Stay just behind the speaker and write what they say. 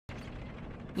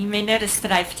You may notice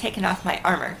that I've taken off my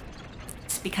armor.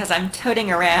 It's because I'm toting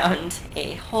around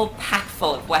a whole pack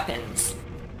full of weapons.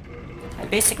 I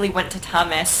basically went to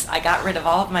Thomas, I got rid of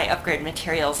all of my upgrade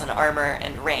materials and armor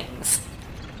and rings,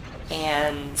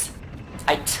 and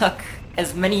I took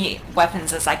as many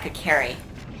weapons as I could carry,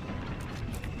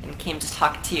 and came to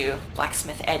talk to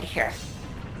Blacksmith Ed here.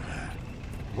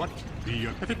 What?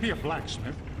 Could it be a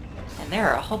blacksmith? And there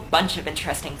are a whole bunch of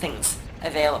interesting things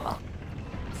available.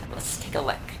 So let's take a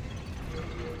look.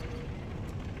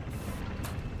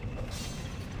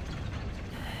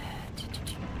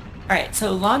 Alright,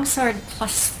 so Longsword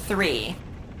 +3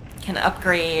 can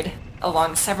upgrade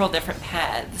along several different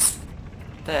paths.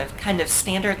 The kind of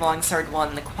standard Longsword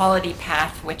one, the quality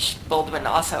path, which Boldwin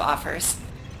also offers,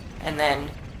 and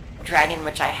then Dragon,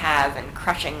 which I have, and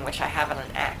Crushing, which I have on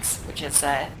an axe, which is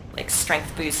a like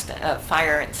strength boost,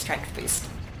 fire and strength boost.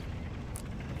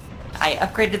 I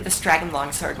upgraded this Dragon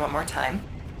Longsword one more time.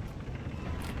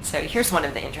 So here's one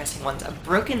of the interesting ones. A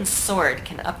broken sword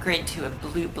can upgrade to a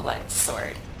blue blood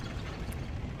sword,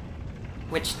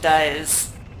 which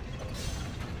does,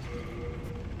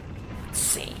 let's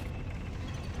see,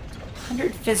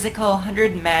 100 physical,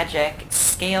 100 magic,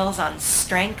 scales on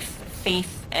strength,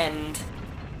 faith, and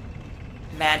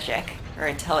magic, or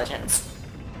intelligence.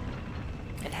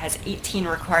 It has 18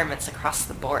 requirements across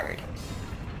the board.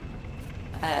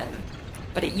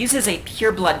 But it uses a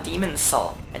pureblood demon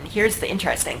soul, and here's the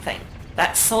interesting thing.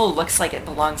 That soul looks like it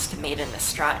belongs to Maiden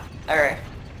Estrella, or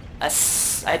I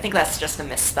think that's just a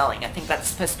misspelling. I think that's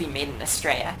supposed to be Maiden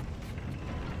Estrella,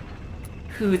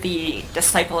 who the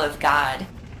Disciple of God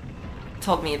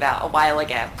told me about a while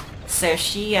ago. So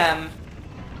she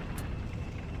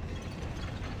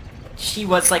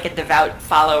was like a devout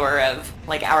follower of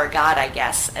like our god, I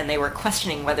guess, and they were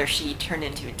questioning whether she turned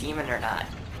into a demon or not.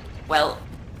 Well,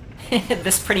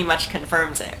 this pretty much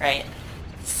confirms it, right?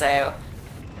 So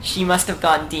she must have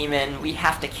gone demon, we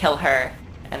have to kill her,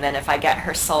 and then if I get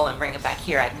her soul and bring it back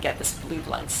here, I can get this blue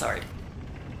blood sword.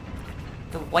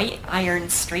 The white iron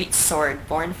straight sword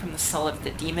born from the soul of the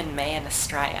demon Maiden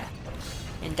Estrella.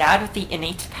 Endowed with the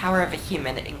innate power of a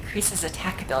human, it increases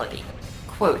attack ability.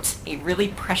 Quote, a really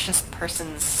precious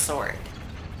person's sword.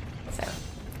 So,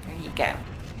 there you go.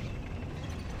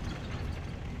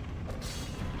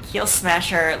 Heel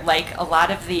Smasher, like a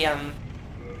lot of the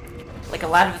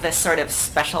sort of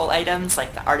special items,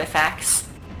 like the artifacts,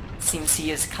 seems to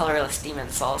use colorless demon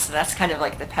souls, so that's kind of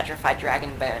like the petrified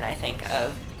dragon bone, I think,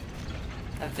 of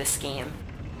this game.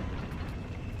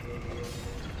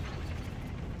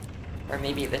 Or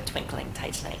maybe the twinkling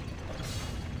titanite.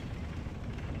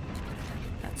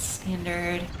 That's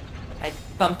standard. I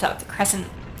bumped up the crescent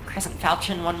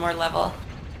falchion one more level.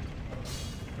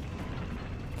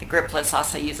 The gripless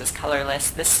also uses colorless.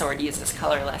 This sword uses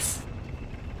colorless.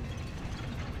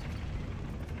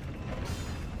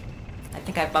 I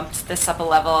think I bumped this up a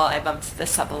level, I bumped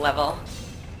this up a level,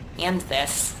 and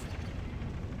this.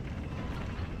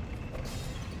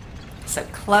 So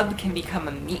Club can become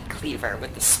a meat cleaver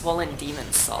with the swollen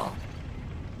demon soul.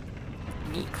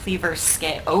 Meat cleaver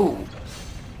scale. Oh!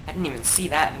 I didn't even see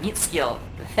that.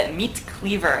 Meat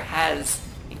cleaver has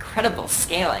incredible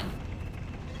scaling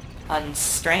on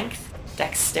strength,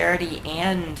 dexterity,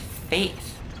 and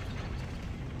faith.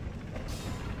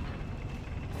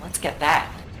 Let's get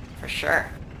that, for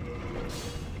sure.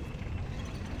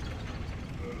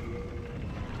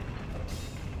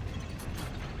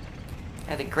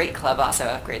 The Great Club also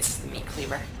upgrades to the Meat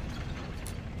Cleaver.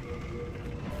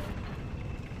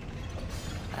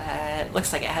 It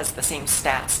looks like it has the same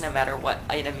stats no matter what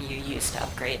item you use to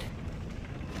upgrade.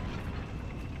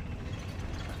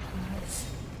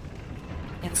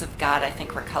 Hands of God, I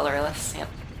think, were colorless. Yep.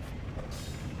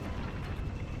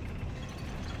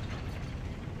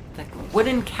 The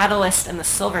Wooden Catalyst and the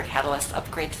Silver Catalyst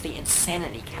upgrade to the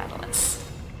Insanity Catalyst,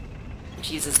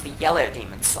 which uses the Yellow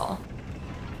Demon Soul.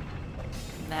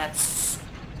 And that's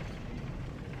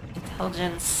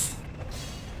intelligence.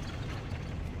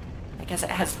 I guess it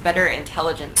has better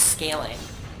intelligence scaling.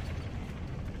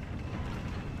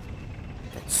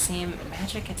 But same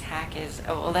magic attack is...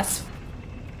 Oh, well, that's...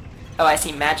 Oh, I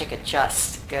see. Magic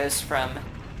Adjust goes from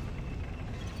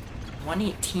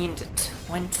 118 to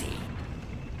 20.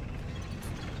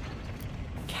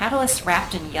 Catalyst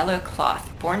wrapped in yellow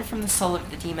cloth, born from the soul of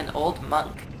the demon Old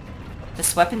Monk.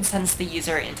 This weapon sends the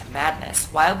user into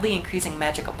madness, wildly increasing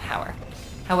magical power.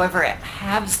 However, it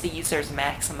halves the user's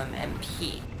maximum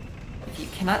MP. If you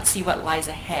cannot see what lies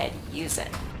ahead, use it.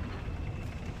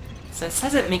 So it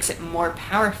says it makes it more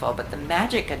powerful, but the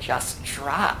magic adjust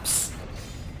drops.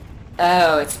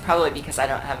 Oh, it's probably because I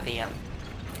don't have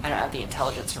the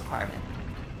intelligence requirement.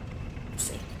 Let's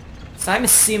see. So I'm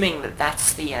assuming that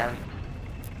that's the, that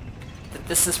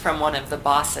this is from one of the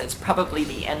bosses, probably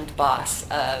the end boss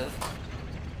of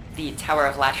the Tower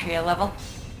of Latria level,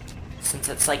 since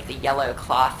it's like the yellow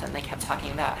cloth, and they kept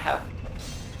talking about how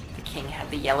the king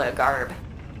had the yellow garb.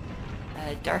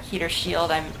 Dark Heater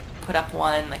Shield, I'm put up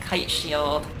one. The Kite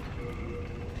Shield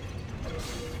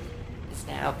is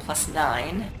now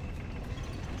 +9.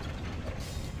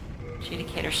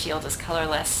 Adjudicator Shield is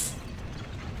colorless.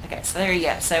 Okay, so there you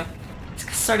go. So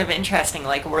it's sort of interesting,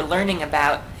 like we're learning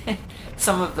about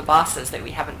some of the bosses that we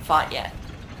haven't fought yet.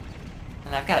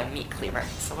 And I've got a meat cleaver.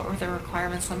 So what were the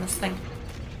requirements on this thing?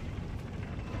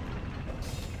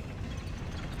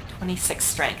 26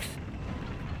 strength.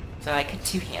 So I could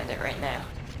two-hand it right now.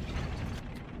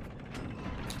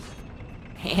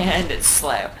 And it's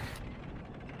slow.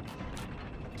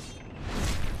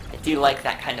 I do like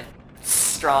that kind of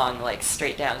strong, like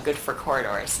straight down, good for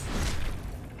corridors.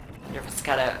 I wonder if it's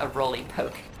got a rolly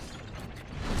poke.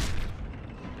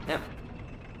 Nope.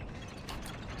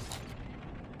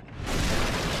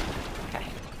 Okay.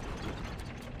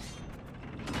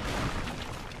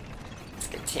 That's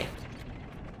good too.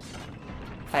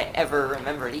 If I ever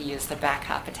remember to use the back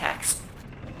hop attacks.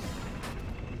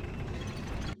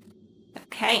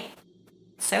 Okay,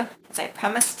 so as I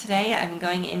promised today, I'm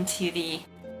going into the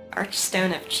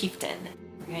Archstone of Chieftain.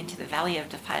 We're going to the Valley of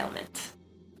Defilement,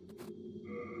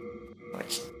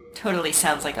 which totally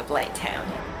sounds like a blight town.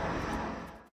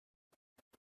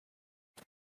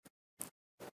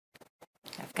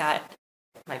 I've got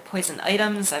my poison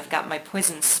items, I've got my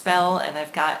poison spell, and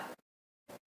I've got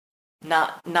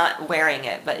not wearing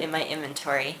it, but in my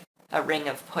inventory, a ring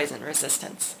of poison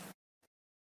resistance.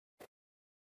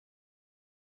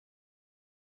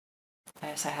 I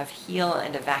also have heal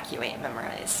and evacuate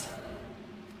memorized.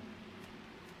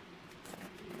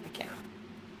 There we go.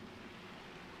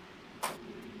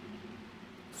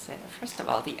 So first of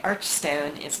all, the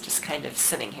Archstone is just kind of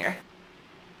sitting here.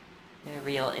 A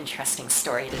real interesting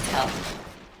story to tell.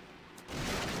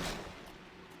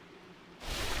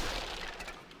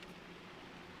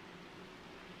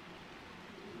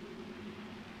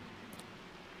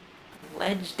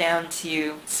 Ledge down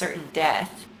to certain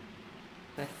death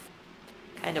with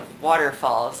kind of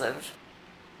waterfalls of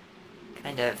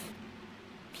kind of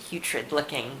putrid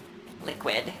looking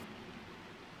liquid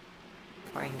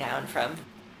pouring down from.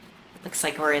 It looks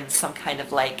like we're in some kind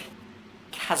of like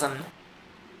chasm.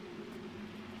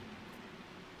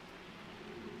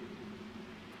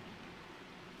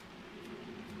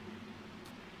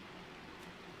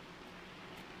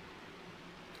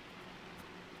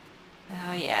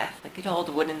 Oh yeah, the good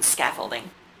old wooden scaffolding.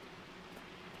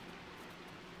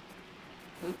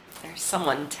 Oop, there's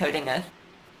someone toting a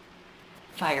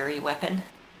fiery weapon.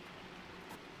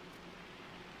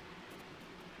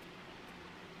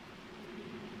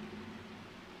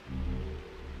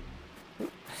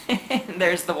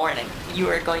 There's the warning. You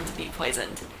are going to be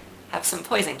poisoned. Have some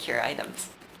poison cure items.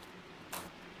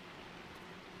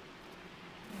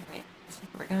 Alright, so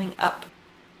we're going up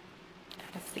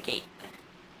out of the gate.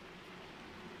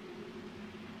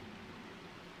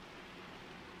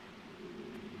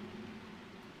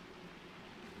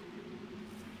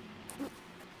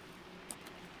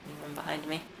 Anyone behind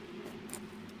me?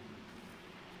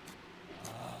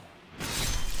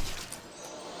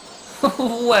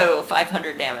 Whoa,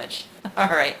 500 damage.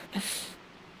 Alright.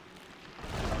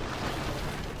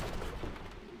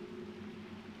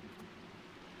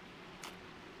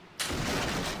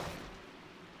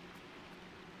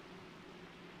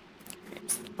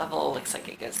 Level looks like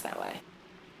it goes that way.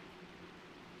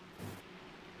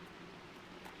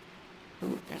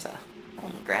 Ooh, there's a hole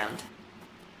in the ground.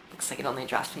 Looks like it only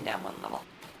drops me down one level.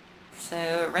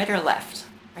 So, right or left?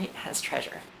 Right has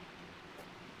treasure.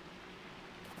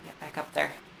 Get back up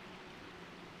there.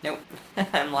 Nope.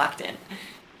 I'm locked in.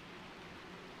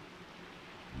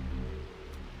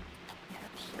 Yeah,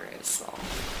 hero's soul.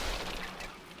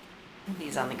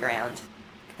 These on the ground.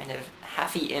 Kind of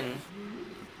half-eaten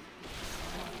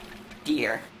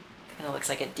deer. Kind of looks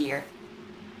like a deer.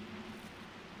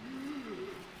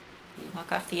 Can you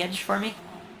walk off the edge for me?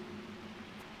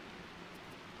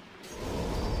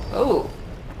 Oh,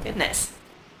 goodness.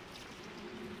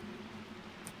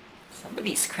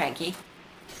 Somebody's cranky.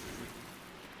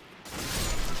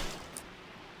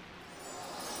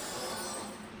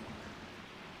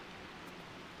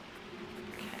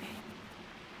 Okay.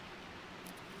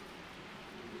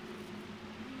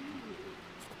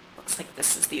 Looks like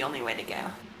this is the only way to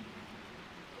go.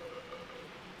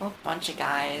 Oh, bunch of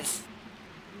guys.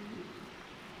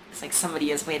 Looks like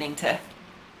somebody is waiting to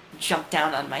jump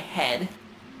down on my head.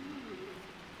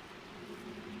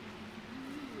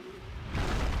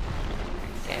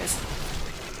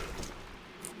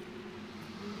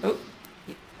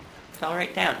 fell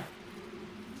right down.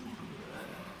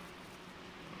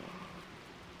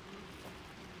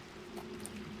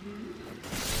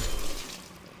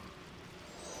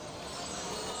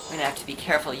 I'm gonna have to be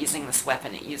careful using this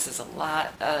weapon. It uses a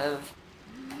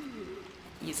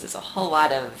whole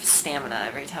lot of stamina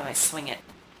every time I swing it.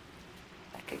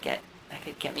 That could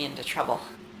get me into trouble.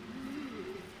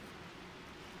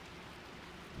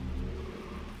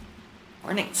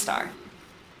 Morning Star.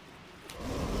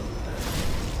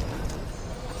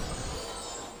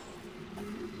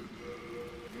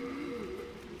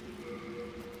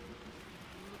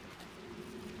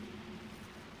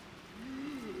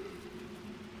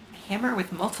 Hammer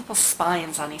with multiple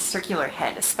spines on a circular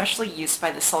head, especially used by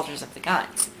the soldiers of the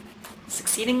gods.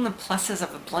 Succeeding the pluses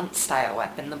of a blunt-style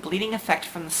weapon, the bleeding effect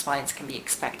from the spines can be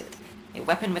expected. A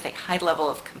weapon with a high level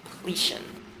of completion.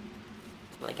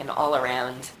 Like an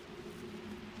all-around.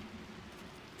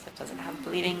 So does it have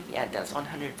bleeding? Yeah, it does.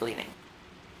 100 bleeding.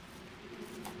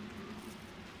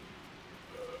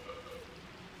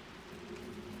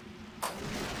 I'm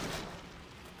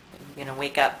gonna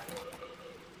wake up.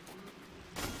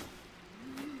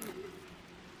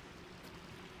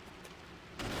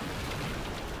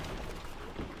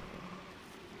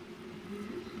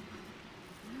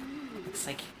 Looks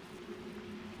like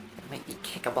it might be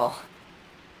kickable.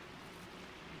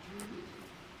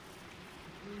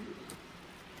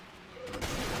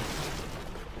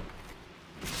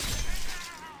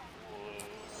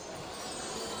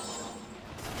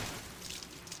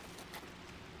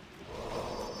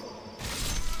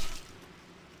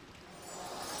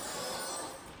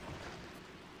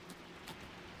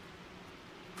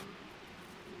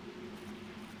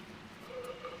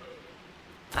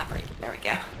 Operate. There we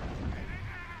go.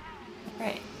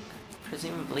 Right.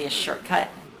 Presumably a shortcut.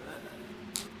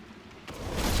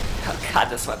 Oh god,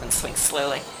 this weapon swings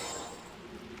slowly.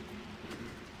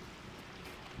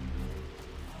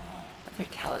 Other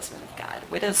Talisman of God.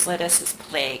 Widow's Lettuce is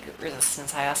Plague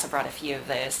Resistance. I also brought a few of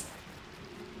those.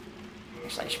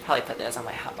 Actually, I should probably put those on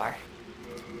my hotbar.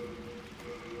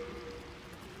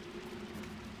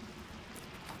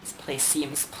 This place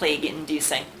seems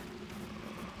plague-inducing.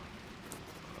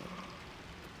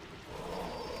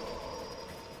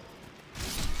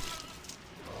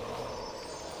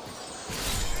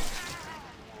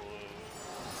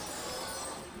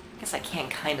 I can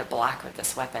kind of block with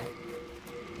this weapon.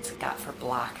 What's it got for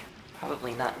block?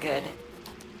 Probably not good.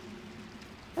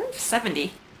 Ooh,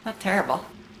 70. Not terrible.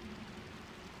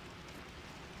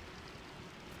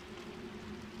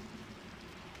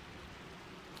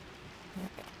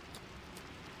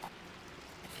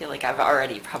 I feel like I've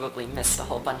already probably missed a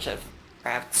whole bunch of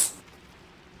routes.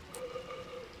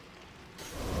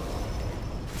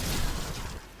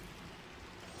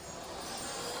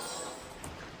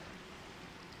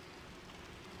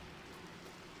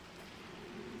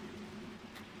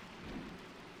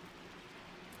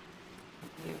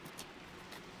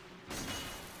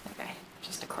 Okay,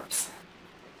 just a corpse.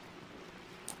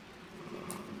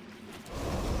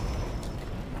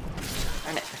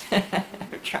 Darn it.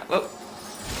 Whoa.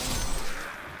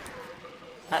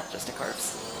 Not just a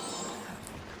corpse.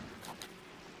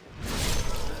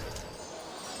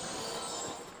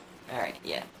 Alright,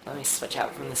 yeah. Let me switch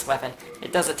out from this weapon.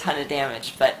 It does a ton of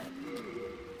damage, but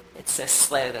it's so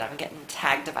slow that I'm getting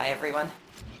tagged by everyone.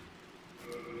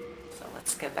 So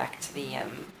let's go back to the,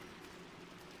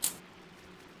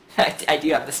 I do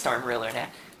have the Storm Ruler now.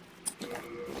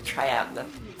 We'll try out the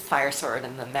Fire Sword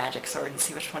and the Magic Sword and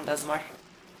see which one does more.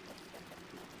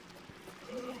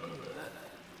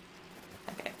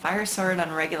 Okay, Fire Sword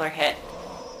on regular hit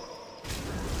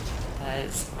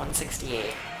does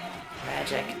 168.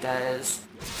 Magic does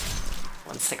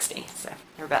 160, so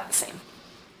they're about the same.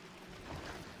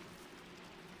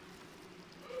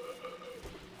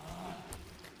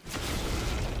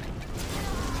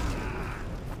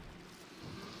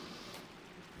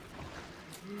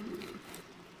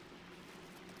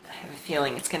 I have a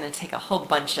feeling it's going to take a whole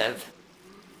bunch of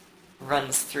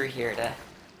runs through here to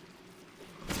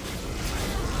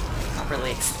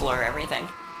properly explore everything.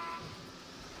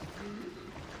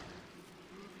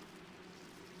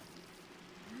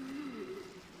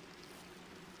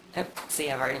 Oh, see,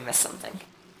 I've already missed something.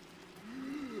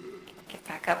 Get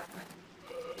back up.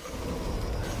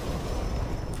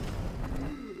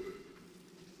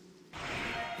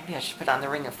 Maybe I should put on the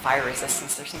Ring of Fire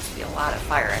Resistance. There seems to be a lot of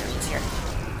fire enemies here.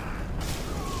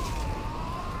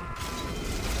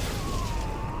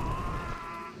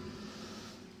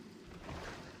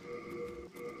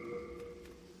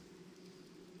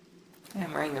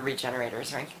 I'm wearing the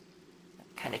Regenerator's Ring.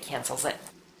 That kind of cancels it.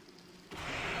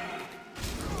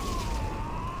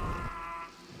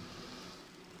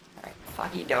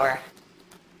 foggy door.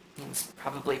 Means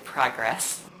probably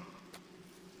progress.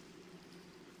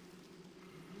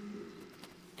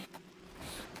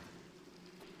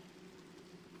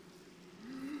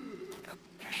 Oh,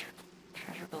 treasure.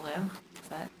 Treasure below? Is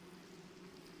that...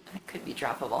 That could be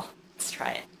droppable. Let's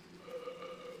try it.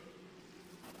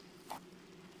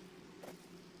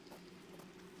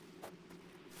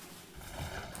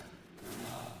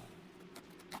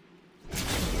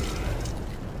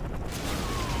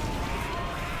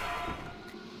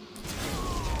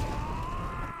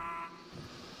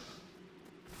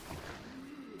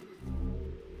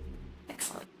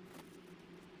 Excellent.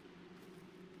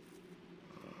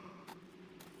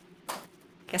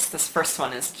 Guess this first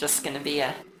one is just going to be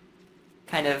a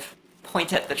kind of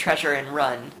point at the treasure and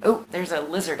run. Oh, there's a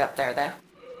lizard up there, though.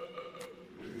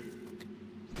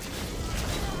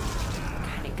 What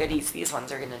kind of goodies these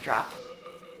ones are going to drop.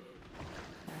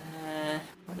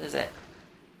 What is it?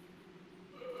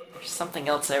 There's something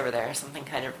else over there. Something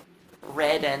kind of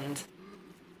red and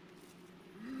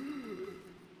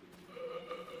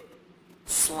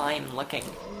slime looking.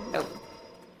 Oh.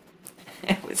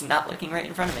 It was not looking right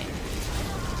in front of me.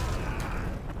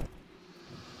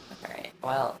 Alright,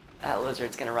 well, that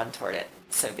lizard's gonna run toward it.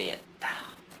 So be it.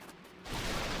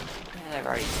 And I've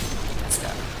already messed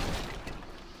up.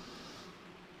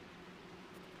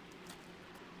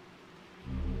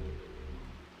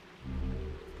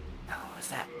 Oh, what was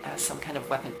that? That was some kind of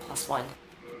weapon +1.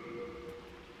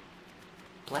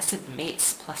 Blessed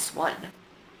Mates +1.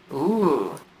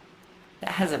 Ooh.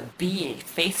 That has a B,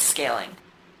 faith scaling.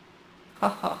 Ho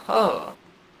ho ho.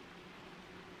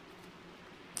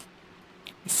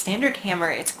 A standard hammer,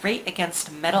 it's great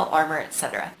against metal armor,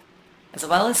 etc., as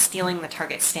well as stealing the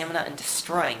target's stamina and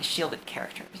destroying shielded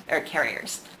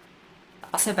carriers.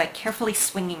 Also, by carefully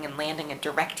swinging and landing a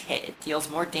direct hit, it deals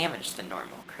more damage than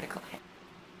normal critical hit.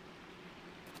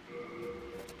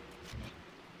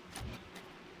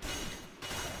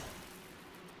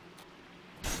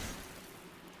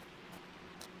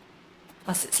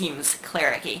 Plus, it seems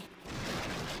cleric-y.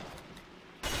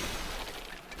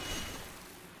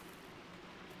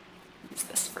 Use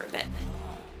this for a bit.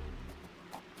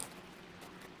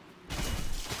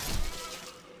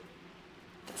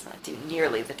 Does not do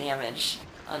nearly the damage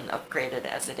unupgraded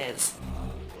as it is.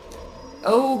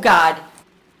 Oh god!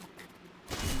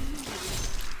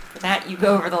 For that, you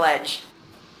go over the ledge.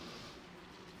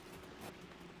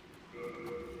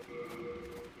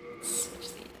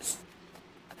 Switch these.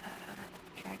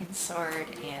 Dragon sword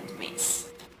and mace.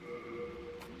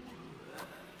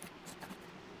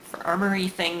 For armory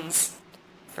things,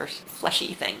 for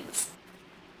fleshy things.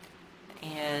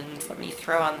 And let me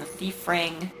throw on the thief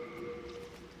ring.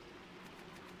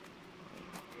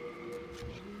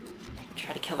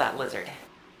 Try to kill that lizard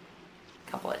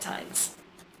a couple of times.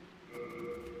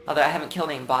 Although I haven't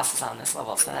killed any bosses on this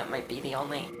level, so that might be the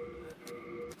only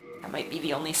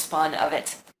spawn of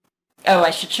it. Oh,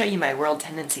 I should show you my world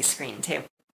tendency screen too.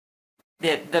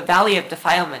 The Valley of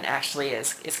Defilement actually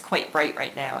is quite bright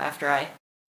right now after I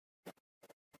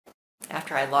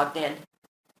logged in.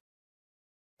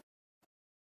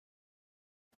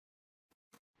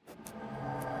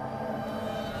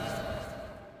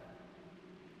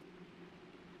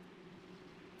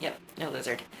 Yep, no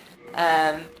lizard.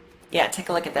 Yeah, take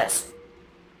a look at this.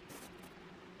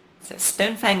 So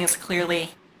Stonefang is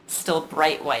clearly still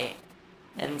bright white,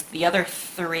 and the other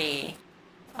three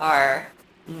are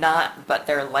not, but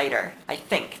they're lighter, I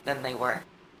think, than they were.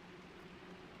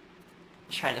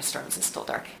 Shrine of Storms is still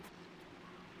dark.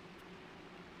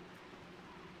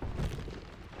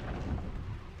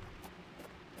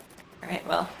 Alright,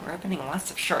 well, we're opening lots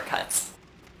of shortcuts.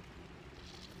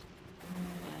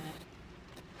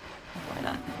 Why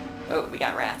not? Oh, we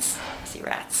got rats. I see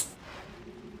rats.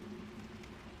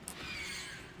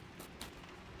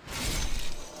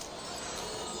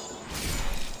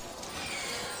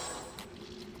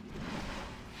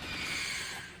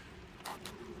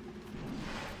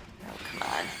 Oh, come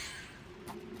on.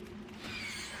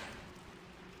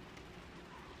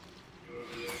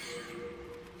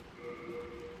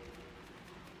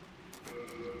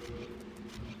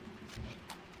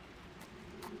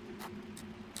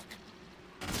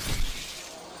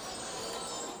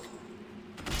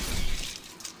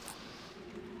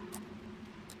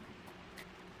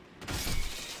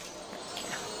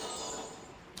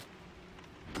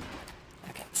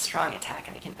 Strong attack,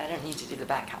 and I don't need to do the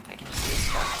back hop, I can just do a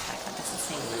strong attack. That does the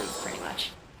same move, pretty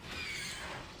much.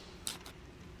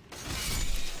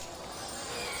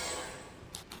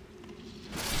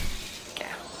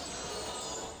 Okay.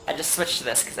 I just switched to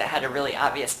this because it had a really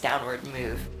obvious downward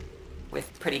move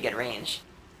with pretty good range.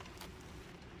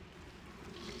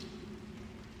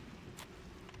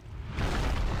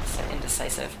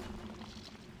 decisive.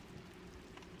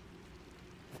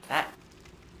 Like that.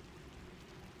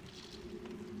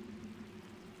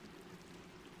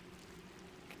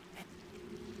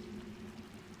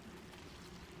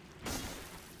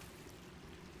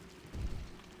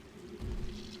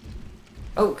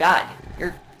 Oh god,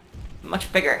 you're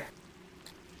much bigger.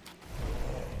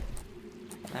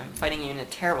 I'm fighting you in a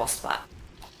terrible spot.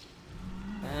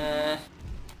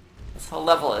 This whole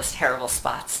level is terrible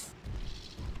spots.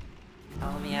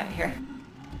 Follow me out here.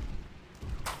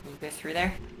 Can you go through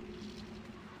there?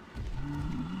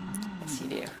 Yes, you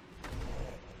do.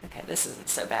 Okay, this isn't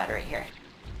so bad right here.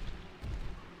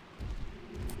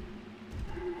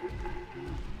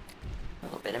 A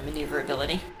little bit of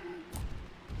maneuverability.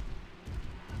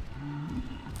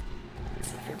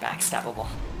 See if you're backstabbable.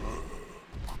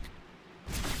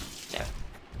 No.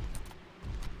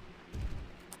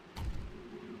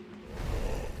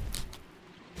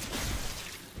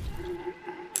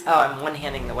 Oh, I'm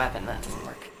one-handing the weapon. That doesn't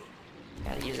work.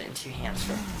 Gotta use it in two hands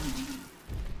for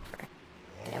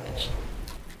damage.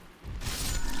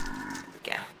 There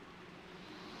we go.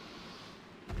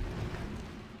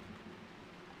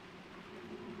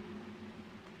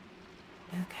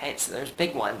 Okay, so there's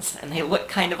big ones, and they look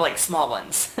kind of like small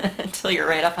ones until you're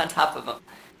right up on top of them.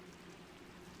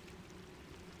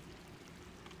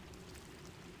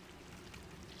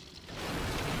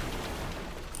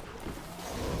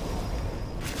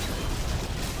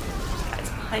 Guys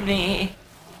behind me.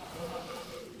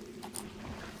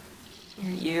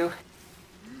 Here you.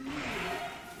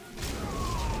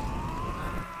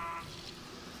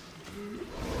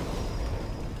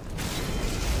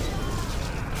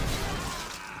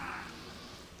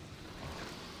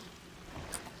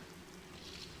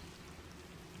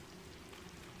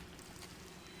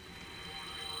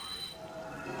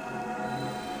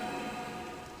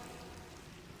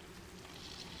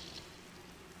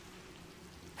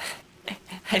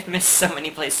 I've missed so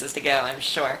many places to go, I'm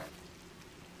sure.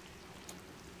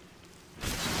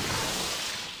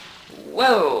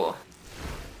 Whoa!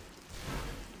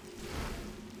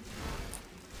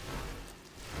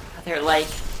 They're like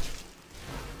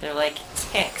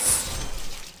ticks.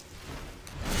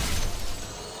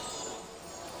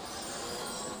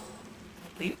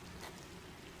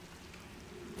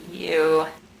 You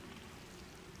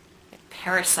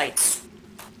parasites.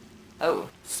 Oh,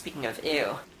 speaking of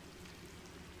ew.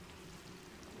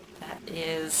 That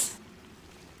is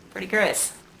pretty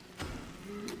gross.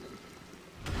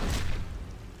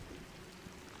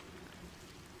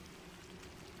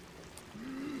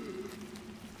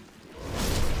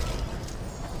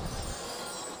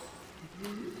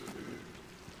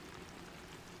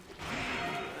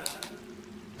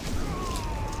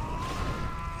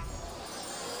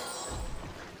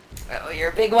 Oh, you're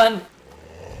a big one.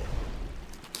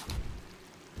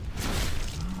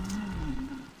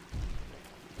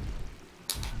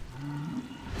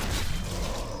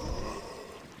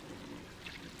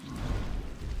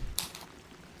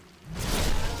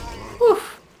 Whew.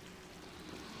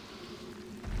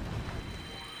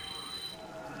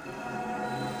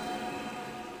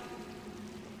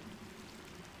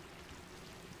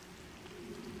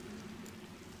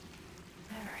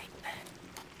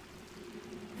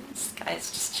 This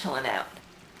guy's just chilling out.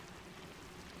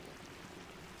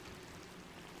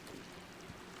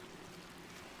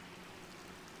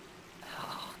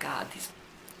 Oh god, these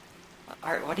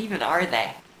what even are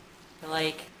they? They're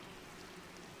like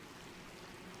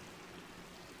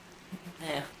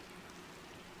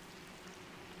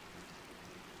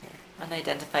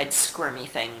unidentified squirmy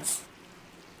things.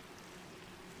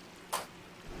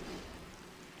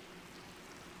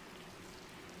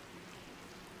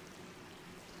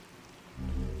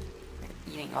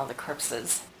 Eating all the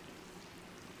corpses.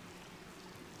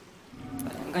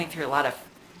 I'm going through a lot of...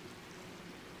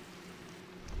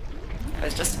 I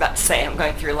was just about to say I'm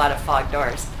going through a lot of fog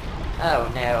doors.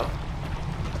 Oh no.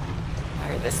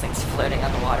 Why are those things floating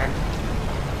on the water?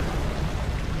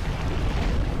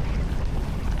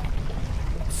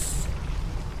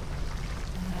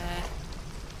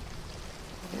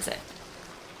 What is it?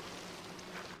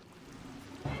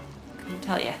 Couldn't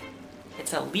tell you.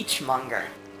 It's a leechmonger.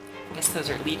 I guess those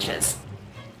are leeches.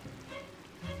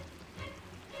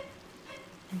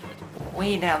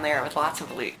 Way down there with lots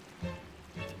of loot.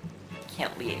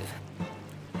 Can't leave.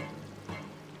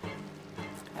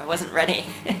 I wasn't ready.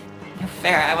 No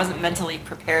fair, I wasn't mentally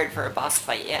prepared for a boss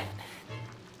fight yet.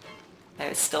 I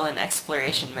was still in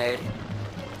exploration mode.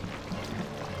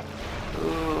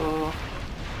 Ooh.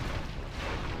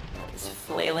 It's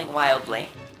flailing wildly.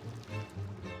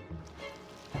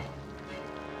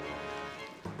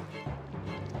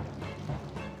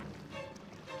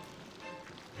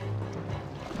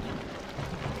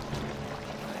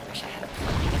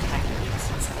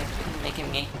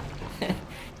 attacking me.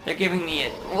 They're giving me a...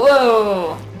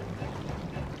 Whoa!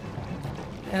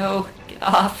 No, get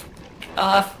off. Get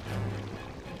off.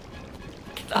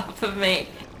 Get off of me.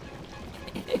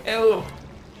 Ew.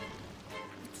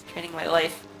 It's draining my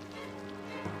life.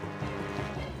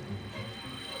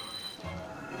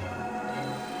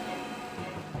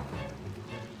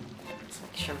 Let's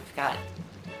make sure we've got a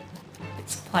good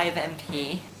supply of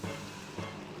MP.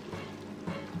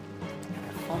 Got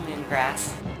our full moon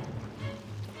grass.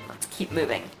 Let's keep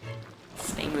moving.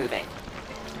 Stay moving.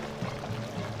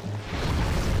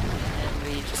 And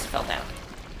we just fell down.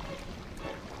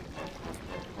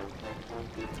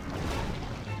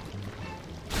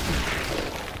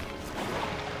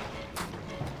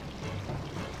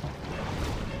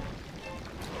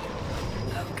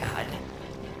 Oh god.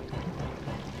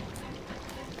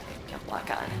 Jump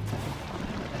lock on.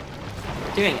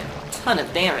 We're doing a ton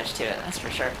of damage to it, that's for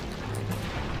sure.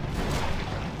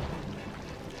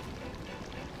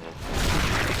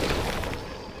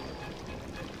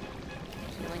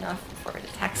 Healing off before it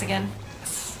attacks again.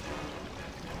 Yes.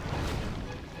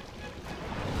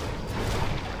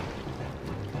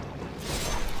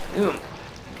 Boom.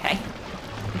 Okay.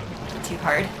 Not too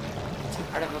hard. Too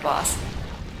hard of a boss.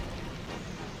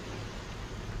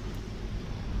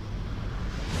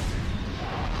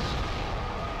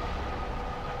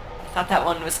 I thought that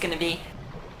one was gonna be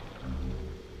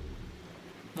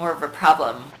more of a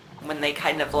problem when they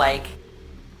kind of like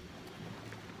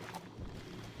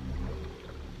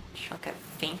shrunk a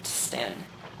faint stone.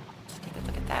 Let's take a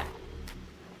look at that.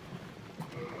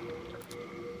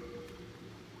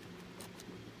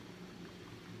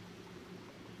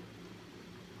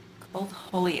 Cold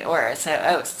holy ore.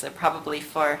 So probably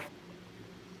for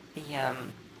the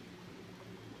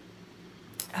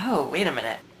oh, wait a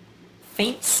minute.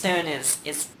 Faint stone is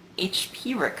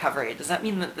HP recovery. Does that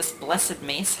mean that this blessed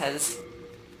mace has...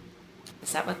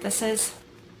 Is that what this is?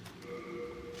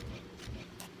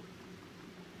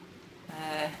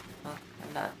 Well,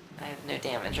 I have no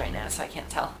damage right now, so I can't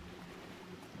tell.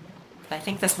 But I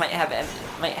think this might have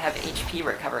HP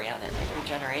recovery on it, like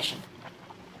regeneration.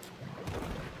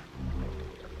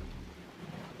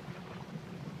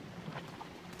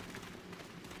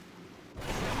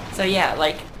 So yeah,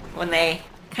 like, when they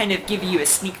kind of give you a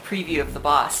sneak preview of the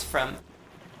boss from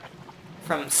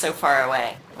so far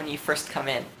away, when you first come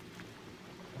in,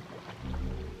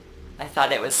 I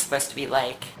thought it was supposed to be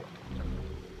like,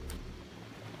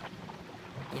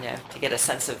 you know, to get a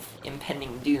sense of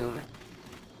impending doom.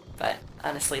 But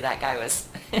honestly, that guy was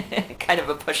kind of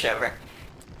a pushover.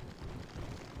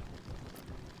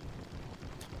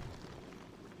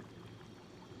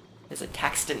 His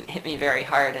attacks didn't hit me very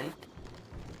hard, and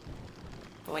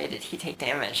boy, did he take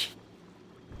damage.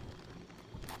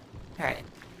 Alright.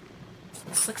 So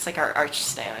this looks like our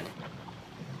archstone.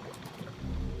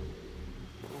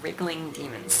 Wriggling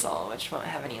Demon Soul, which won't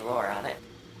have any lore on it.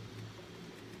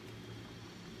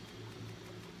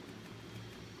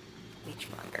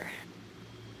 Leechmonger.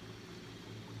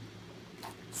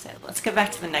 So let's go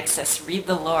back to the Nexus, read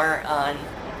the lore on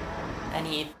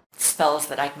any spells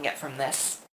that I can get from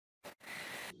this.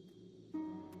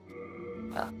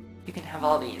 Well, you can have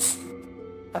all these.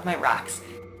 Of my rocks.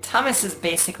 Thomas is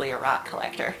basically a rock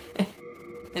collector,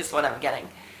 is what I'm getting.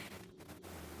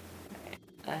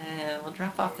 We'll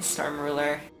drop off the Storm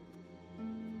Ruler.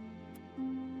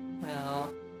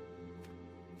 We'll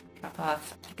drop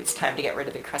off... I think it's time to get rid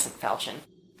of the Crescent Falchion.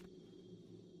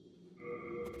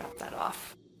 Drop that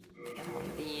off. Get one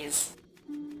of these.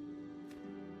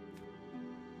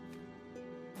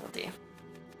 Will do.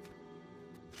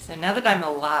 So now that I'm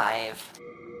alive...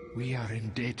 We are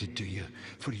indebted to you,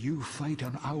 for you fight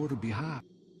on our behalf.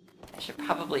 I should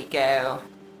probably go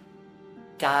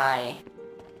die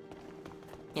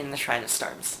in the Shrine of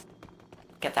Storms.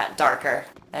 Get that darker,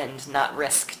 and not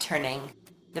risk turning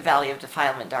the Valley of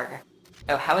Defilement darker.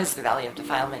 Oh, how is the Valley of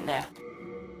Defilement now?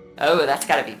 Oh, that's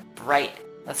gotta be bright.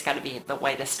 That's gotta be the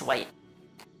whitest white.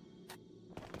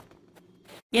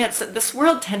 Yeah, it's, this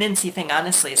world tendency thing,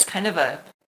 honestly, is kind of a...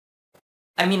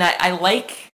 I mean,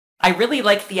 I really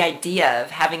like the idea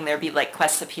of having there be, like,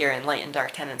 quests appear in light and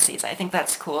dark tendencies. I think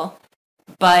that's cool.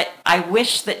 But I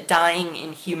wish that dying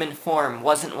in human form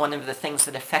wasn't one of the things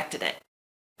that affected it.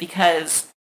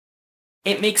 Because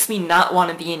it makes me not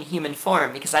want to be in human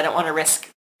form, because I don't want to risk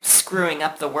screwing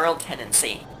up the world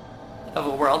tendency of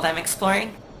a world I'm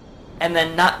exploring. And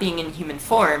then not being in human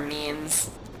form means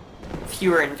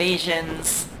fewer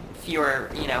invasions,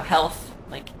 fewer, you know, health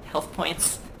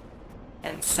points.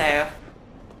 And so...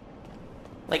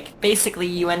 like, basically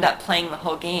you end up playing the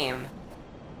whole game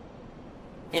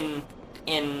in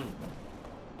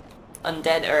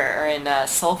undead or in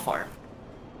soul form.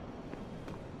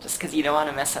 Just because you don't want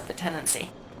to mess up the tendency.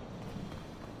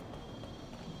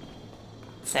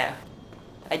 So,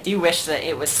 I do wish that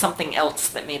it was something else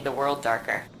that made the world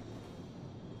darker.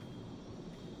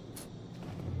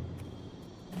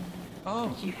 Oh.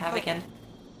 What did you have again?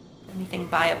 Anything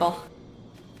viable?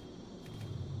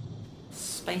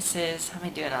 Spices. How am I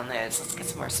doing on those? Let's get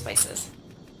some more spices.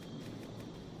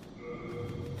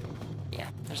 Yeah,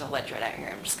 there's a ledge right out here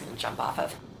I'm just gonna jump off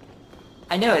of.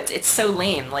 I know, it's so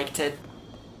lame, like, to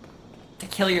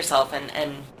kill yourself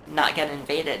and not get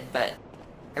invaded, but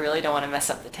I really don't want to mess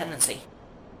up the tendency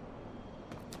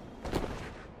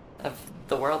of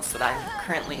the worlds that I'm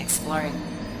currently exploring.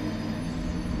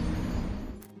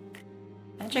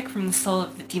 Magic from the soul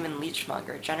of the demon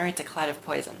leechmonger generates a cloud of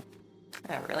poison.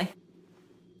 Oh, really?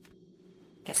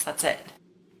 Guess that's it.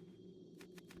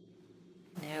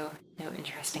 No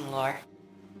interesting lore.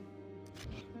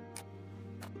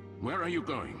 Where are you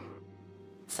going?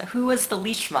 So who was the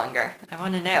leechmonger? I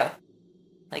want to know.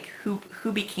 Like, who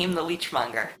became the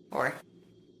leechmonger? Or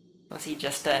was he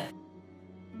just the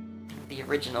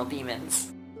original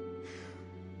demons?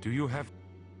 Do you have...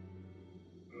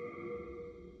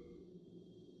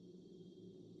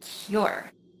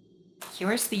 Cure.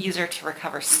 Cures the user to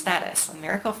recover status, a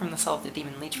miracle from the soul of the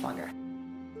demon leechmonger.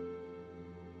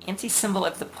 Anti-symbol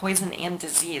of the poison and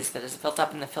disease that is built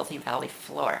up in the filthy valley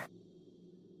floor.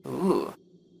 Ooh.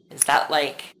 Is that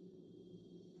like,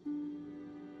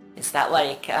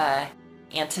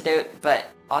 antidote, but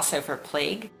also for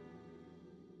plague?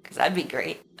 Because that'd be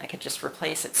great. I could just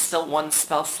replace it. Still one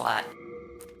spell slot.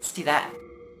 Let's do that.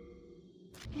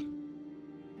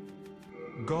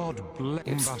 God bless...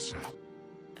 Umbasa.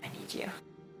 I need you.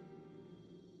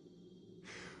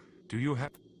 Do you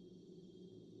have...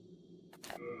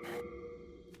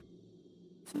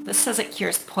 So this says it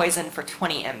cures poison for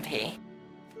 20 MP.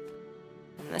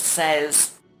 And this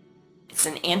says it's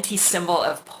an anti-symbol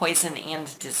of poison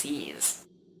and disease.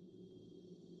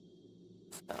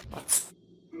 So let's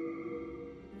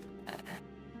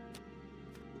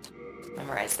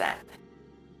memorize that.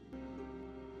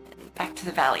 And back to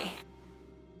the valley.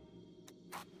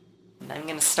 And I'm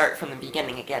gonna start from the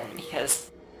beginning again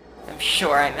because I'm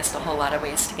sure I missed a whole lot of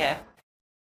ways to go.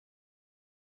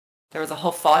 There was a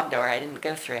whole fog door I didn't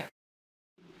go through.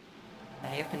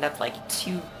 I opened up like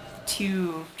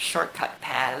two shortcut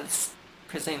paths,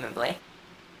 presumably.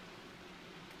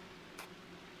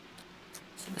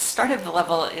 So the start of the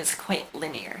level is quite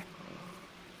linear.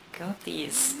 Go up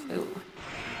these... Ooh.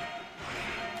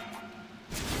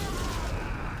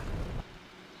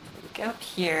 Go up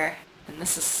here, and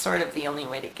this is sort of the only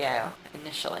way to go,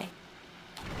 initially.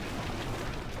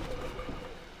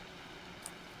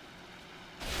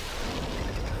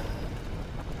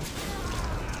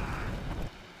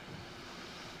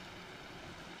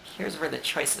 Here's where the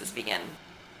choices begin.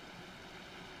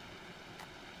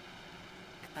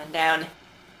 Come on down.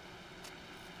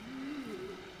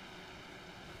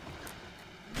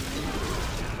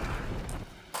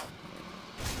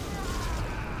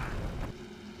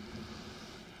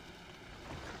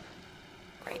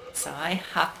 Right, so I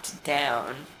hopped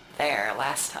down there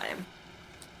last time.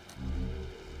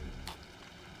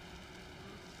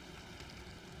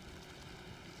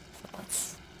 So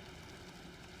let's...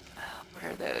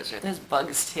 What are those? Are those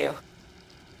bugs too?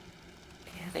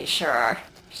 Yeah, they sure are.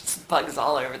 There's just bugs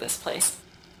all over this place.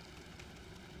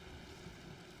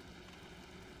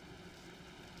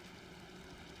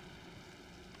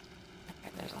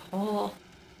 Okay, there's a hole.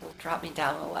 It'll drop me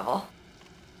down a level.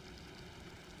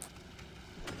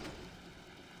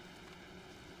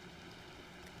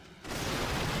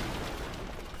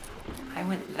 I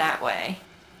went that way.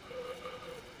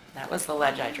 That was the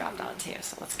ledge I dropped onto,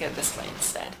 so let's go this way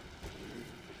instead.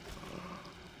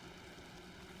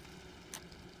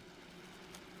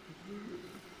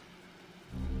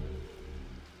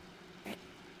 Right.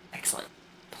 Excellent.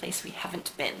 Place we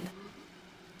haven't been.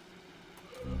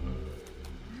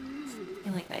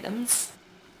 Healing items.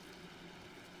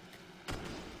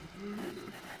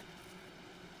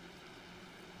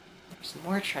 There's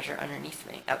more treasure underneath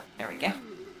me. Oh, there we go.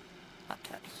 Pop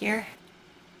down here.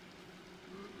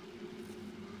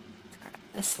 Grab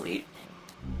this loot.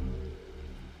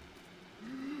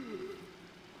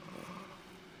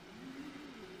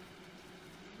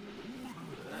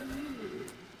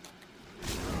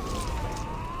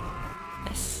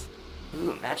 This.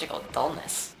 Ooh, magical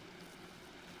dullness.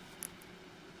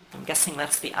 I'm guessing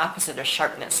that's the opposite of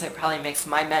sharpness, so it probably makes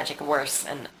my magic worse,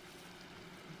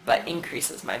 but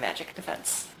increases my magic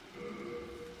defense.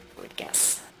 I would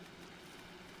guess.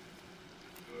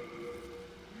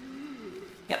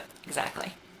 Yep,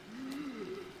 exactly.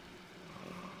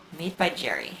 Made by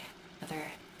Jerry.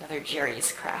 Another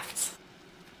Jerry's crafts.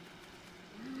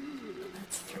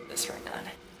 Let's throw this right on.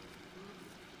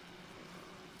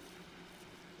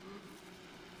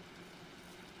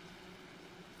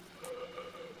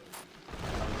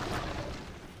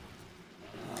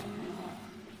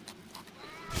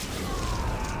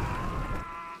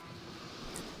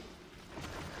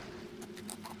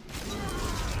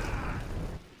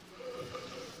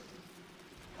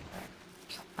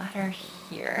 Ladder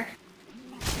here.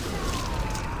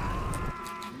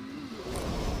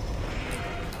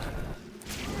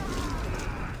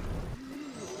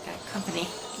 Got company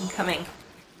incoming.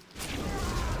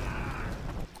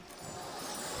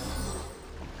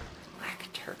 Black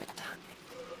turpentine.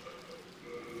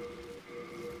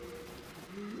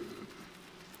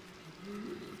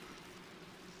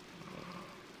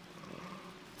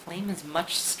 Flame is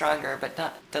much stronger, but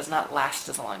does not last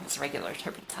as long as regular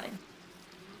turpentine.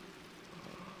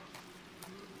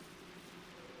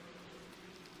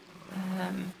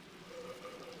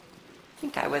 I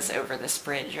think I was over this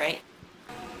bridge, right?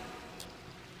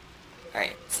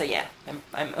 Alright, so yeah,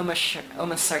 I'm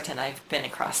almost certain I've been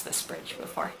across this bridge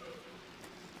before.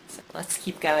 So let's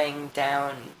keep going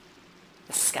down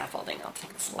the scaffolding. I'll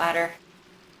take this ladder.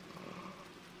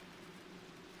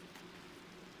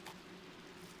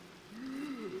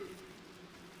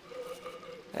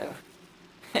 Oh.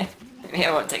 Maybe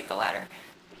I won't take the ladder.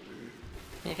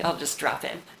 Maybe I'll just drop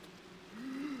in.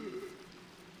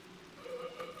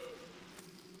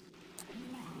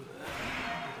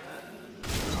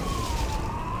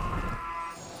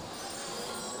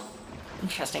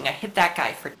 Interesting, I hit that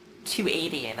guy for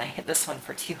 280 and I hit this one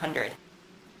for 200.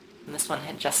 And this one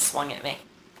had just swung at me.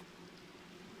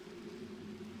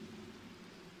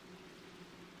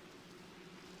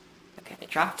 Okay, it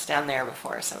dropped down there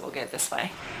before, so we'll go this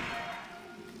way.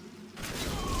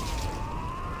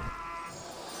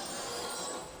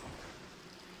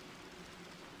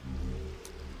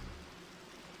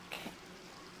 Okay.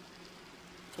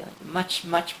 Feeling much,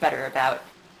 much better about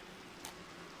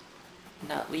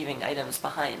not leaving items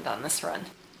behind on this run.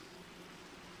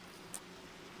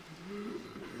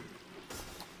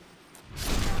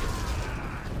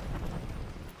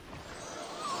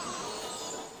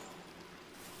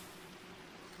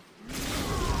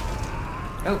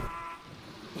 Oh,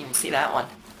 you can see that one.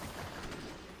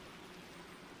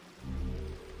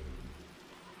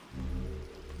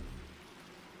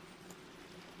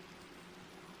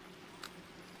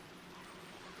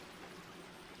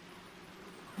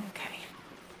 Okay.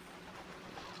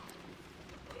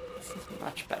 This is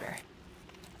much better.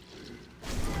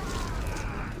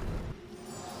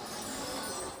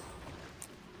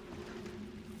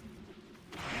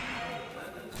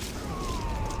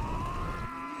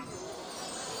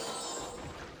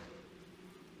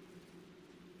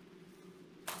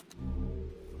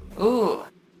 Ooh,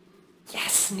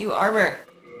 yes, new armor.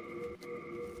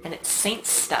 And it's Saint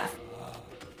stuff.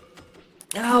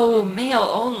 Oh, male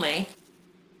only.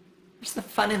 Where's the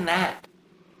fun in that?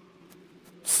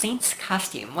 Saint's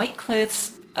costume. White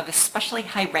clothes of especially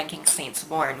high-ranking saints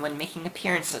worn when making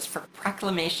appearances for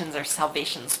proclamations or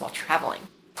salvations while traveling.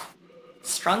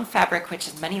 Strong fabric which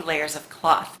has many layers of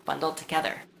cloth bundled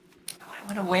together. Oh, I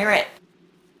want to wear it.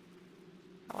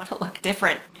 I want to look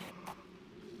different.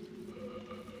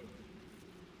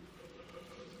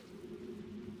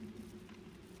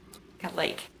 Got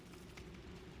like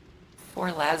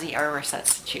 4 lousy armor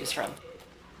sets to choose from.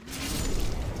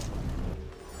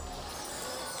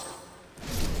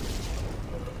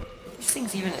 These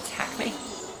things even attack me?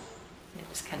 They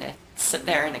just kind of sit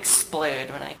there and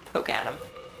explode when I poke at them.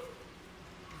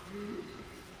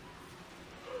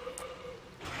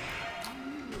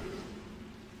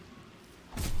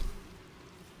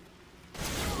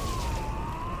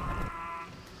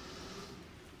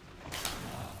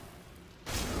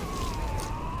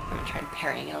 I haven't tried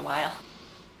parrying in a while.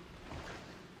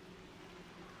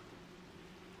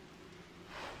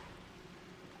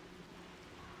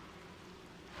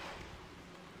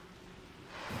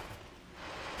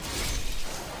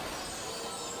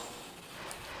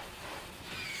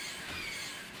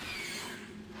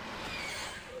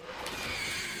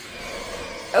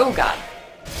 Oh god.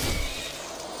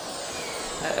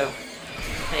 Uh-oh.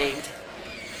 Plagued.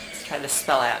 Let's try this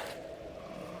spell out.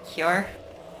 Cure?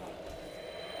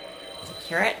 Does it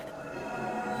cure it?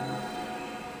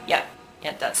 Yep.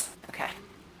 Yeah, it does. Okay.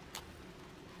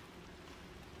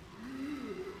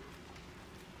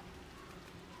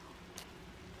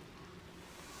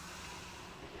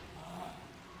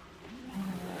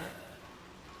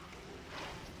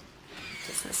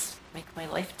 Does this make my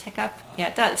life tick up? Yeah,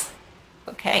 it does.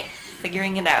 Okay,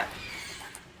 figuring it out.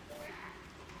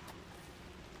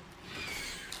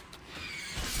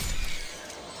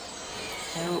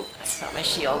 That's not my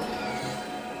shield.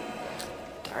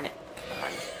 Darn it. Come on.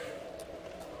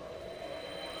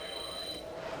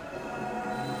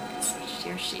 Switch to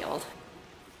your shield.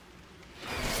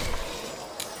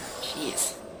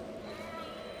 Jeez.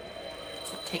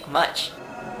 Doesn't take much.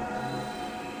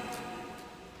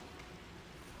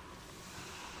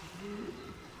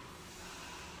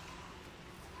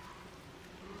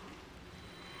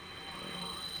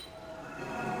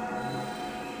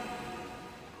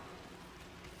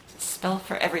 Spell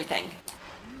for everything.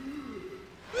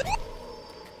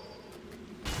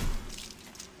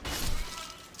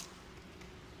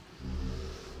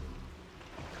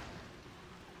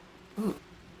 Ooh.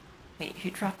 Wait,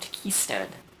 who dropped Keystone?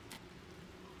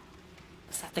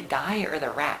 Was that the guy or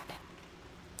the rat?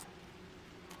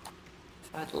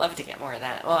 I would love to get more of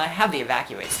that. Well, I have the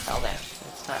evacuate spell though, so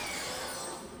it's not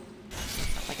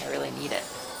like I really need it.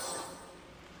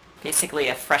 Basically,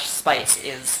 a fresh spice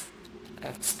is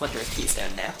a splinter of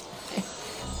Keystone now.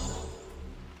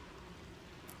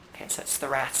 Okay, so it's the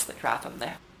rats that drop them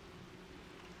there.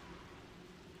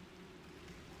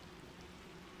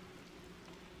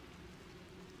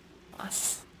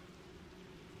 Us.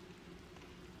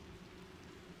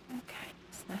 Okay,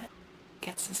 so that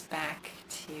gets us back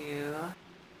to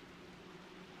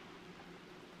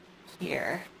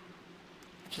here,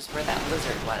 which is where that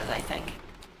lizard was, I think.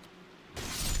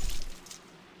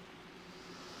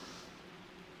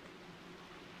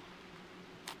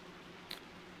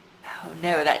 Oh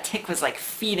no, that tick was like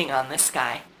feeding on this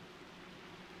guy.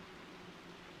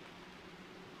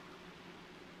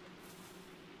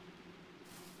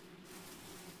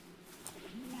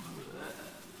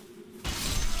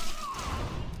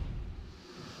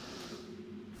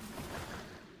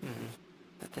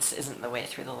 But this isn't the way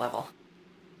through the level.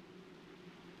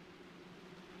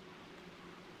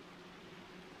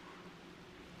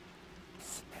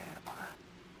 So,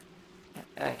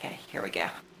 okay, here we go.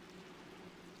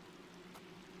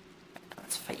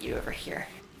 Let's fight you over here.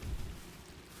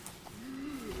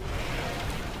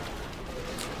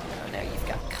 Oh no, you've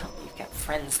got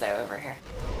friends though over here.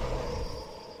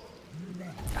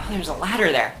 Oh, there's a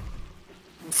ladder there.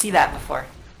 Didn't see that before.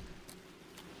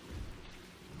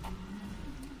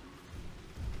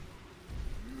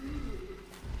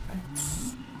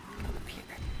 Let's go up here.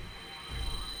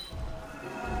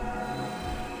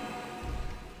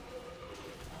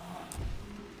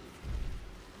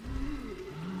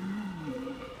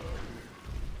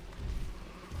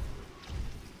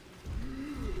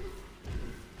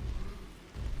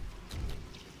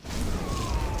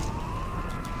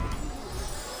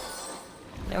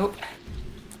 Nope.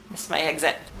 Missed my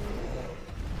exit.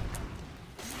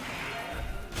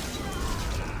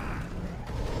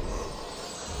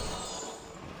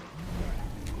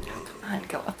 Oh, come on,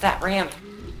 go up that ramp.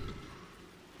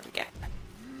 There we go.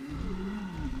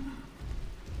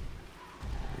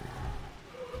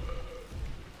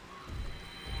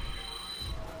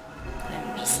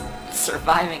 I'm just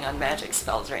surviving on magic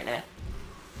spells right now.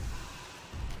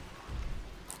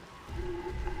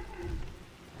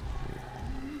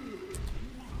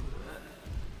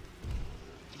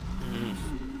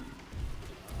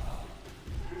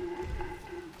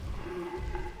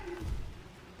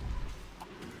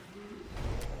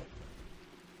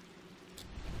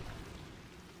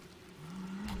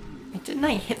 Didn't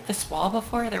I hit this wall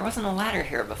before? There wasn't a ladder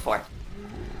here before.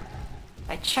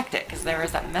 I checked it because there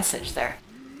was that message there.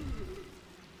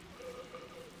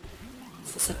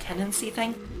 Is this a tendency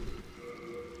thing?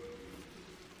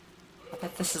 I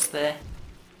bet this is the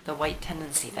white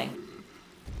tendency thing.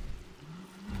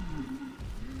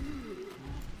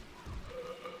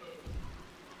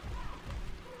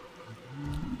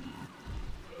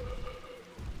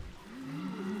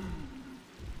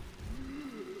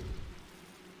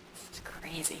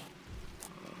 Crazy.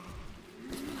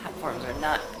 These platforms are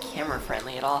not camera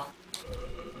friendly at all.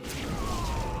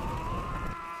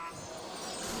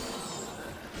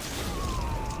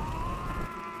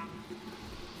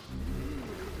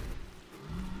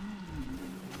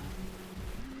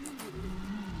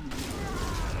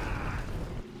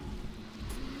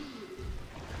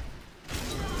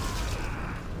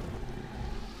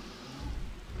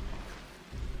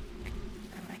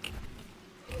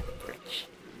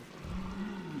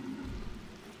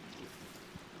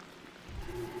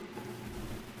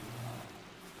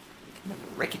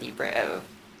 Rickety bro.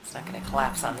 It's not gonna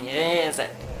collapse on me, is it?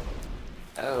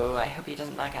 Oh, I hope he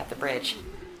doesn't knock out the bridge.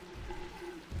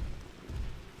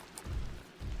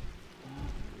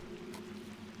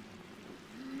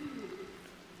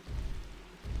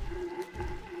 Do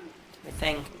my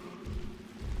thing.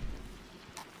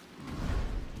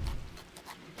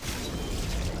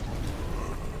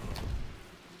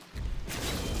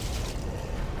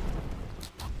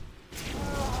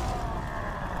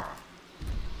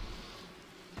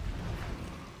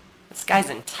 This guy's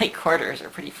in tight quarters are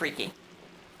pretty freaky.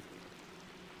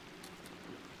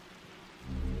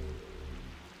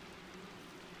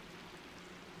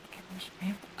 Okay, let's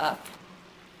ramp up.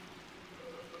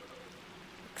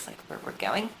 Looks like where we're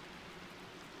going.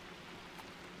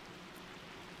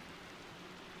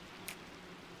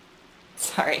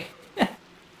 Sorry.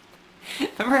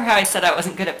 Remember how I said I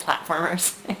wasn't good at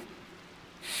platformers?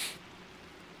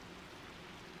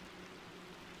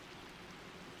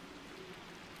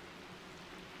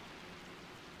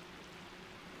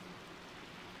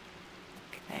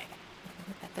 Okay,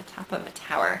 at the top of a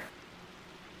tower.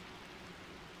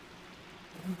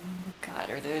 Oh God,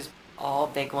 are those all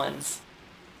big ones?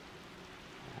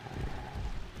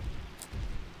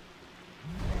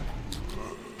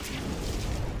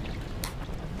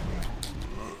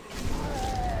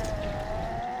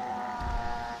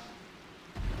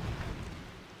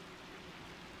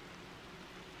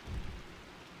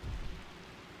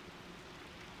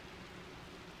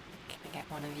 Can I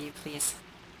get one of you, please?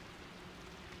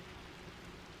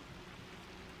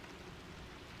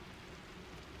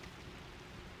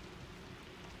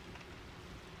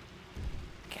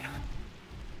 Go.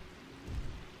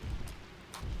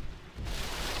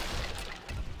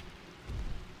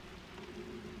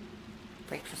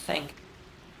 Break the thing.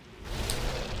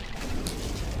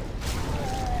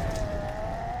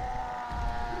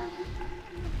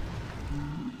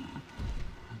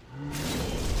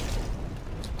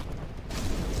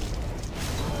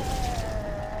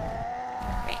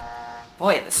 Alright.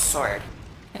 Boy, this sword.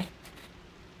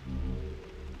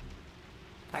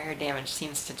 Fire damage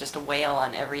seems to just wail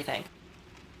on everything.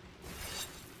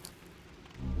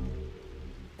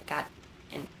 I got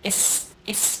an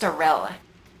Istarel.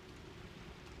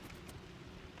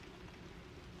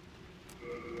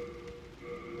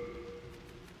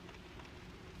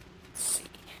 Let's see.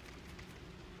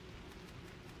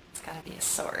 It's gotta be a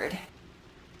sword.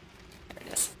 There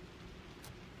it is.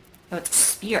 Oh, it's a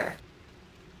spear.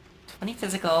 20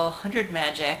 physical, 100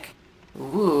 magic.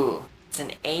 Ooh, it's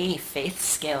an A faith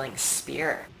scaling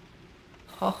spear.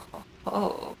 Ho ho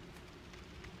ho.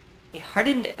 A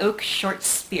hardened oak short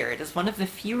spear. It is one of the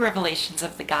few revelations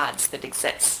of the gods that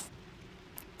exists.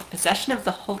 Possession of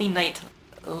the holy knight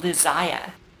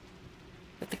Lysia.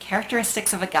 With the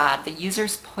characteristics of a god, the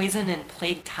user's poison and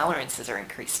plague tolerances are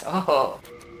increased. Oh,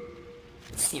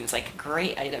 seems like a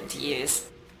great item to use.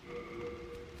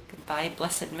 Goodbye,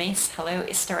 blessed mace. Hello,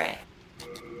 Istare.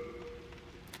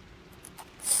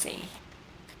 Let's see.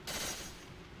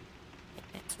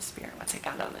 It's a spear. What's it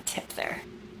got on the tip there?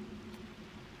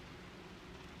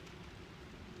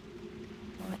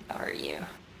 What are you?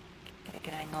 Get a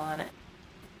good angle on it.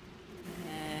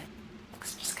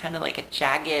 Looks just kind of like a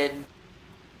jagged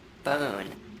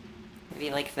bone. Maybe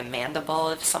like the mandible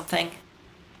of something.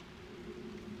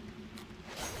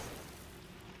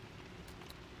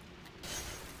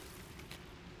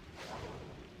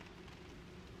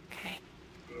 Okay.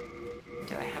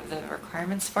 Do I have the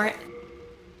requirements for it?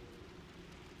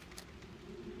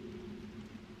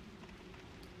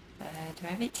 Do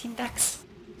I have 18 decks?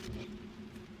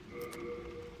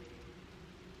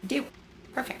 I do.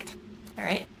 Perfect.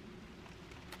 Alright.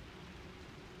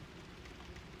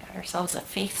 Got ourselves a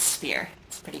Faith Spear.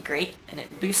 It's pretty great, and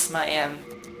it boosts my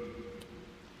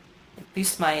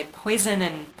poison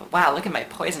and... Wow, look at my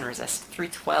poison resist.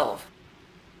 312.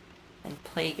 And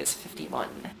Plague is 51.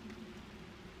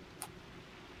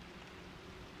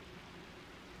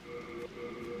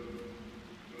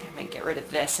 I might get rid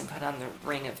of this and put on the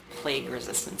Ring of Plague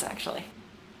resistance, actually.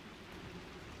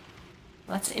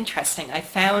 Well, that's interesting. I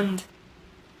found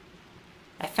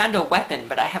a weapon,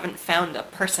 but I haven't found a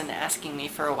person asking me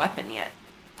for a weapon yet.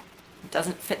 It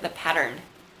doesn't fit the pattern.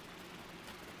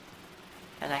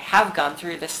 And I have gone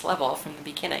through this level from the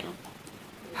beginning.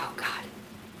 Oh god.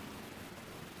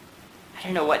 I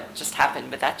don't know what just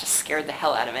happened, but that just scared the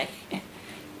hell out of me.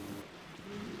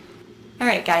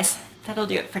 Alright guys, that'll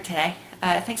do it for today.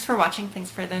 Thanks for watching,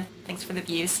 thanks for the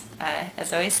views.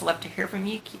 As always, love to hear from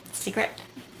you, keep it secret.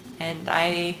 And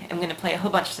I am going to play a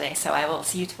whole bunch today, so I will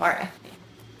see you tomorrow.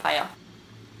 Bye y'all.